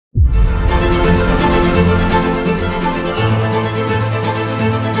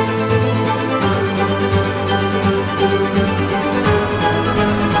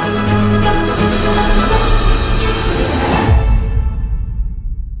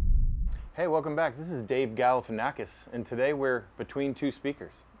Hey, welcome back. This is Dave Galifianakis, and today we're between two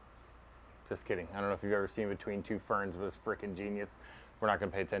speakers. Just kidding. I don't know if you've ever seen Between Two Ferns, but it's freaking genius. We're not going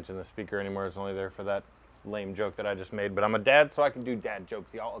to pay attention to the speaker anymore. It's only there for that lame joke that I just made, but I'm a dad, so I can do dad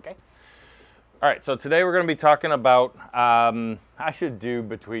jokes, y'all, okay? All right, so today we're going to be talking about, I should do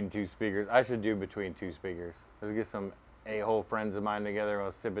Between Two Speakers. I should do Between Two Speakers. Let's get some a-hole friends of mine together.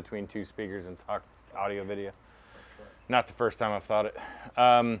 We'll sit between two speakers and talk audio video. Not the first time I've thought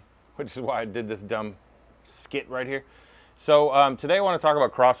it. Which is why I did this dumb skit right here. So today I want to talk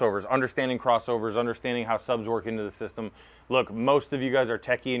about crossovers, understanding how subs work into the system. Look, most of you guys are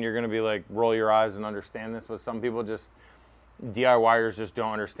techie and you're going to be like, roll your eyes and understand this, but some people just, DIYers just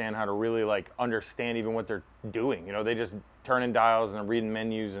don't understand how to really like understand even what they're doing. You know, they just turn in dials and they're reading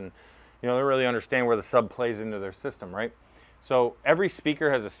menus and, you know, they really understand where the sub plays into their system, right? So every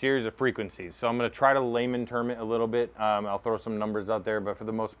speaker has a series of frequencies. So I'm going to try to layman term it a little bit. I'll throw some numbers out there, but for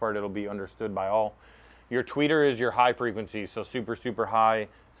the most part, it'll be understood by all. Your tweeter is your high frequency, so super, super high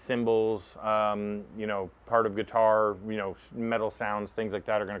cymbals, you know, part of guitar, you know, metal sounds, things like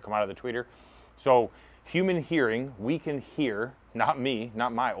that are going to come out of the tweeter. So human hearing, we can hear, not me,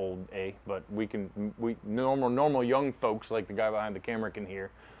 not my old A, but normal young folks like the guy behind the camera can hear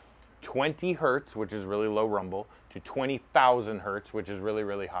 20 hertz, which is really low rumble, to 20,000 hertz, which is really,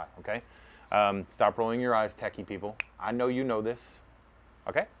 really high, okay? Stop rolling your eyes, techie people. I know you know this,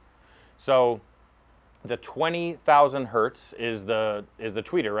 okay? So the 20,000 hertz is the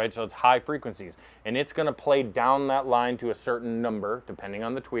tweeter, right? So it's high frequencies, and it's gonna play down that line to a certain number, depending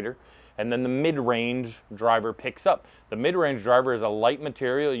on the tweeter, and then the mid-range driver picks up. The mid-range driver is a light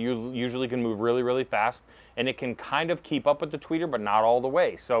material. You usually can move really, really fast, and it can kind of keep up with the tweeter, but not all the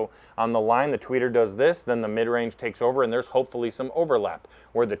way. So on the line, the tweeter does this, then the mid-range takes over, and there's hopefully some overlap,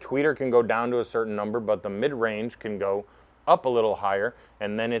 where the tweeter can go down to a certain number, but the mid-range can go up a little higher,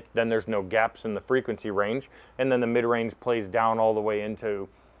 and then there's no gaps in the frequency range, and then the mid-range plays down all the way into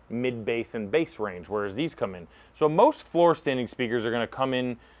mid-bass and bass range, whereas these come in. So most floor-standing speakers are going to come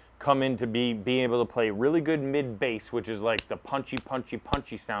in to being able to play really good mid-bass, which is like the punchy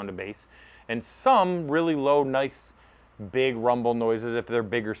sound of bass, and some really low, nice, big rumble noises if they're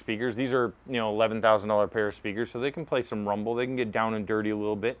bigger speakers. These are, you know, $11,000 pair of speakers, so they can play some rumble. They can get down and dirty a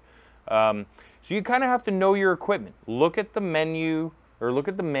little bit. So you kind of have to know your equipment. Look at the menu, or look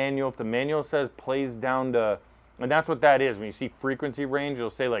at the manual. If the manual says plays down to, and that's what that is. When you see frequency range, it'll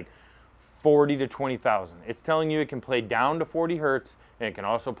say like 40 to 20,000. It's telling you it can play down to 40 hertz, and it can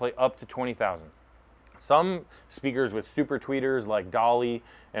also play up to 20,000. Some speakers with super tweeters like Dolly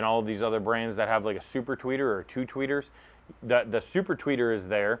and all of these other brands that have like a super tweeter or two tweeters, the super tweeter is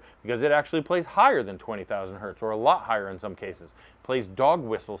there because it actually plays higher than 20,000 hertz, or a lot higher in some cases. Plays dog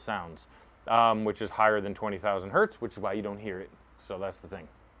whistle sounds, which is higher than 20,000 hertz, which is why you don't hear it. So that's the thing.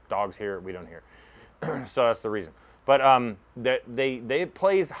 Dogs hear it, we don't hear it. So that's the reason. But it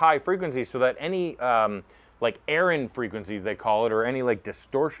plays high frequencies so that any like errand frequencies, they call it, or any like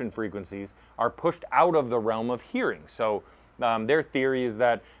distortion frequencies are pushed out of the realm of hearing. So their theory is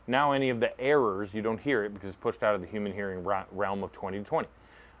that now any of the errors, you don't hear it because it's pushed out of the human hearing realm of 20 to 20.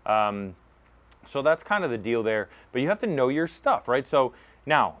 So that's kind of the deal there. But you have to know your stuff, right? So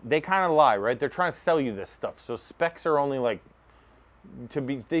now they kind of lie, right? They're trying to sell you this stuff. So specs are only like,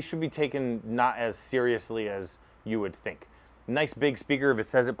 they should be taken not as seriously as you would think. Nice big speaker, if it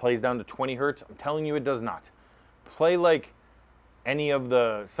says it plays down to 20 hertz, I'm telling you it does not. Play like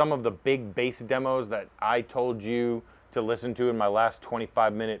some of the big bass demos that I told you to listen to in my last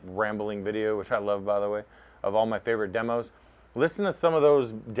 25-minute rambling video, which I love, by the way, of all my favorite demos. Listen to some of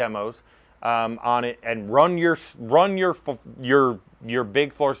those demos on it, and run your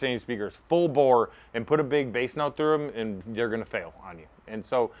big floor standing speakers full bore and put a big bass note through them, and they're gonna fail on you. And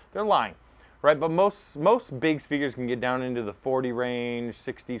so they're lying, right? But most big speakers can get down into the 40 range,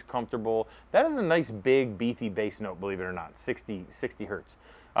 60s comfortable. That is a nice big beefy bass note, believe it or not, 60 hertz.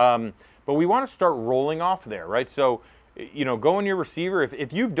 But we want to start rolling off there, right? So, you know, go in your receiver.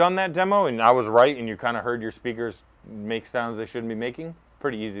 If you've done that demo and I was right and you kind of heard your speakers make sounds they shouldn't be making,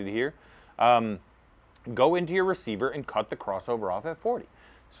 pretty easy to hear. Go into your receiver and cut the crossover off at 40.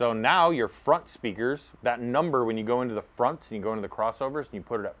 So now your front speakers, that number when you go into the fronts and you go into the crossovers and you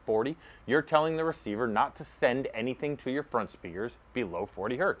put it at 40, you're telling the receiver not to send anything to your front speakers below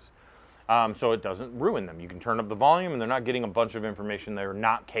 40 hertz. So it doesn't ruin them. You can turn up the volume and they're not getting a bunch of information they're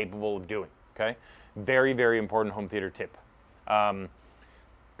not capable of doing, okay? Very, very important home theater tip. Then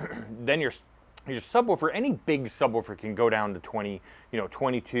your subwoofer, any big subwoofer can go down to 20, you know,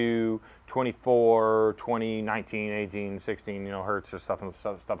 22, 24, 20, 19, 18, 16, you know, hertz or stuff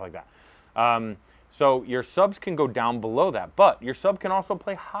like that. So your subs can go down below that, but your sub can also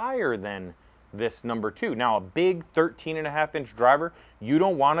play higher than this number 2. Now, a big 13.5-inch driver, you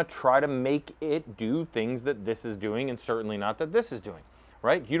don't want to try to make it do things that this is doing, and certainly not that this is doing,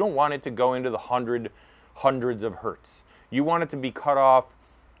 right? You don't want it to go into the hundreds of hertz. You want it to be cut off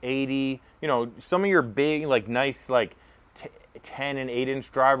 80, you know, some of your big, like nice, like 10 and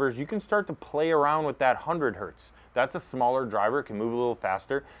 8-inch drivers, you can start to play around with that 100 hertz. That's a smaller driver, it can move a little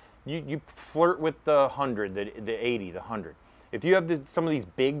faster. You flirt with the 100, the 80, the 100. If you have some of these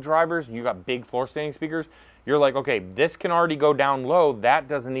big drivers, you got big floor standing speakers, you're like, okay, this can already go down low, that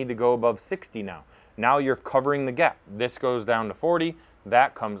doesn't need to go above 60 now. Now you're covering the gap. This goes down to 40,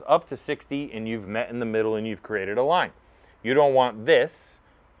 that comes up to 60, and you've met in the middle and you've created a line. You don't want this,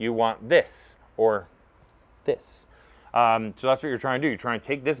 you want this, or this. So that's what you're trying to do. You're trying to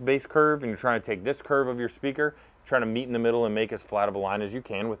take this bass curve and you're trying to take this curve of your speaker, trying to meet in the middle and make as flat of a line as you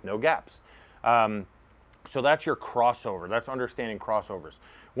can with no gaps. So that's your crossover. That's understanding crossovers.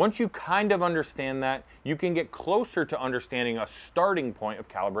 Once you kind of understand that, you can get closer to understanding a starting point of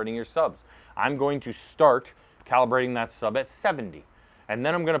calibrating your subs. I'm going to start calibrating that sub at 70. And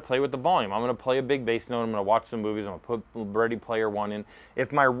then I'm going to play with the volume. I'm going to play a big bass note. I'm going to watch some movies. I'm going to put Ready Player One in.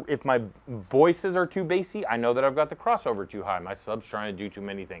 If my voices are too bassy, I know that I've got the crossover too high. My sub's trying to do too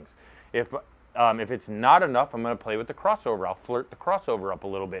many things. If it's not enough, I'm going to play with the crossover. I'll flirt the crossover up a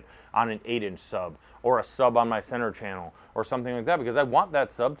little bit on an 8-inch sub or a sub on my center channel or something like that, because I want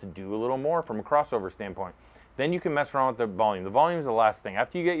that sub to do a little more from a crossover standpoint. Then you can mess around with the volume. The volume is the last thing.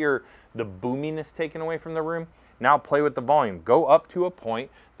 After you get the boominess taken away from the room, now play with the volume. Go up to a point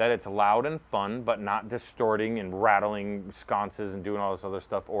that it's loud and fun, but not distorting and rattling sconces and doing all this other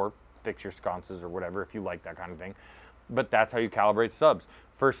stuff, or fix your sconces or whatever if you like that kind of thing. But that's how you calibrate subs.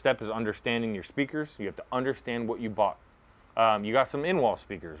 First step is understanding your speakers. You have to understand what you bought. You got some in-wall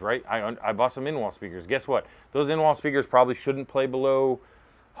speakers, right? I bought some in-wall speakers. Guess what? Those in-wall speakers probably shouldn't play below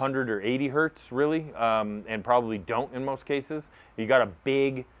 100 or 80 hertz, really, and probably don't in most cases. You got a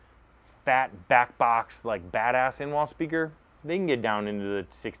big, fat back box, like badass in-wall speaker, they can get down into the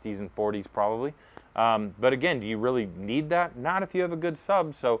 60s and 40s probably. But again, do you really need that? Not if you have a good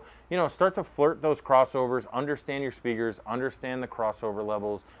sub. So, you know, start to flirt those crossovers, understand your speakers, understand the crossover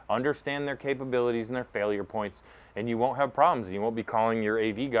levels, understand their capabilities and their failure points, and you won't have problems. And you won't be calling your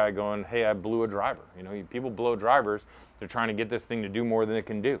AV guy going, hey, I blew a driver. You know, people blow drivers. They're trying to get this thing to do more than it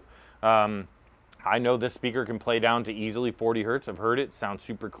can do. I know this speaker can play down to easily 40 hertz. I've heard it. Sounds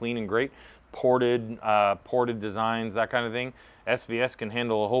super clean and great. Ported designs, that kind of thing. SVS can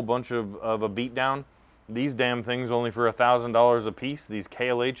handle a whole bunch of a beatdown. These damn things only for $1,000 a piece. These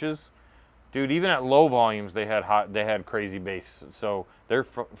KLHs, dude. Even at low volumes, they had crazy bass. So they're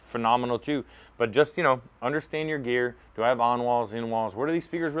phenomenal too. But just, you know, understand your gear. Do I have on walls, in walls? What are these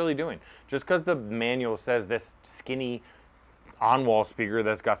speakers really doing? Just because the manual says this skinny on-wall speaker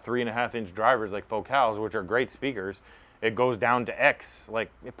that's got 3.5-inch drivers like Focals, which are great speakers, it goes down to X.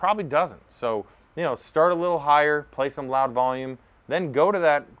 Like, it probably doesn't. So, you know, start a little higher, play some loud volume, then go to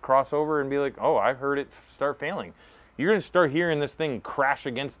that crossover and be like, oh, I heard it start failing. You're going to start hearing this thing crash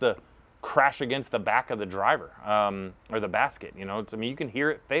against the back of the driver, or the basket. You know, I mean, you can hear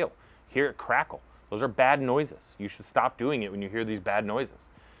it fail, hear it crackle. Those are bad noises. You should stop doing it when you hear these bad noises,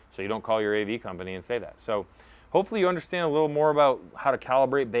 so you don't call your AV company and say that. So hopefully you understand a little more about how to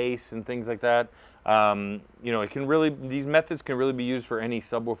calibrate bass and things like that. You know, these methods can really be used for any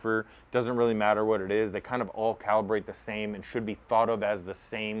subwoofer. Doesn't really matter what it is. They kind of all calibrate the same and should be thought of as the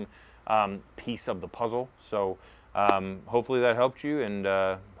same piece of the puzzle. So hopefully that helped you, and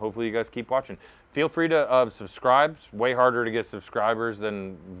hopefully you guys keep watching. Feel free to subscribe. It's way harder to get subscribers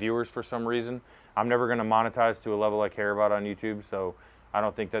than viewers for some reason. I'm never going to monetize to a level I care about on YouTube, so I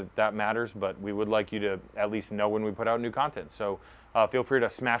don't think that matters, but we would like you to at least know when we put out new content. So feel free to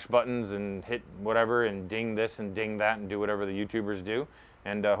smash buttons and hit whatever and ding this and ding that and do whatever the YouTubers do.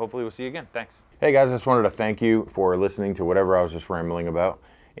 And hopefully we'll see you again. Thanks. Hey guys, I just wanted to thank you for listening to whatever I was just rambling about.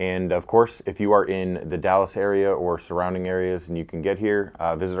 And of course, if you are in the Dallas area or surrounding areas and you can get here,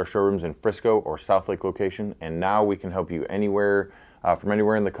 visit our showrooms in Frisco or Southlake location. And now we can help you anywhere, from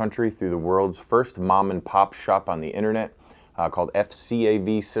anywhere in the country, through the world's first mom and pop shop on the internet. Called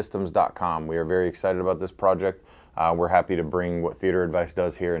fcavsystems.com. We are very excited about this project. We're happy to bring what Theater Advice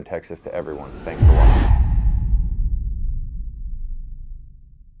does here in Texas to everyone. Thanks for watching.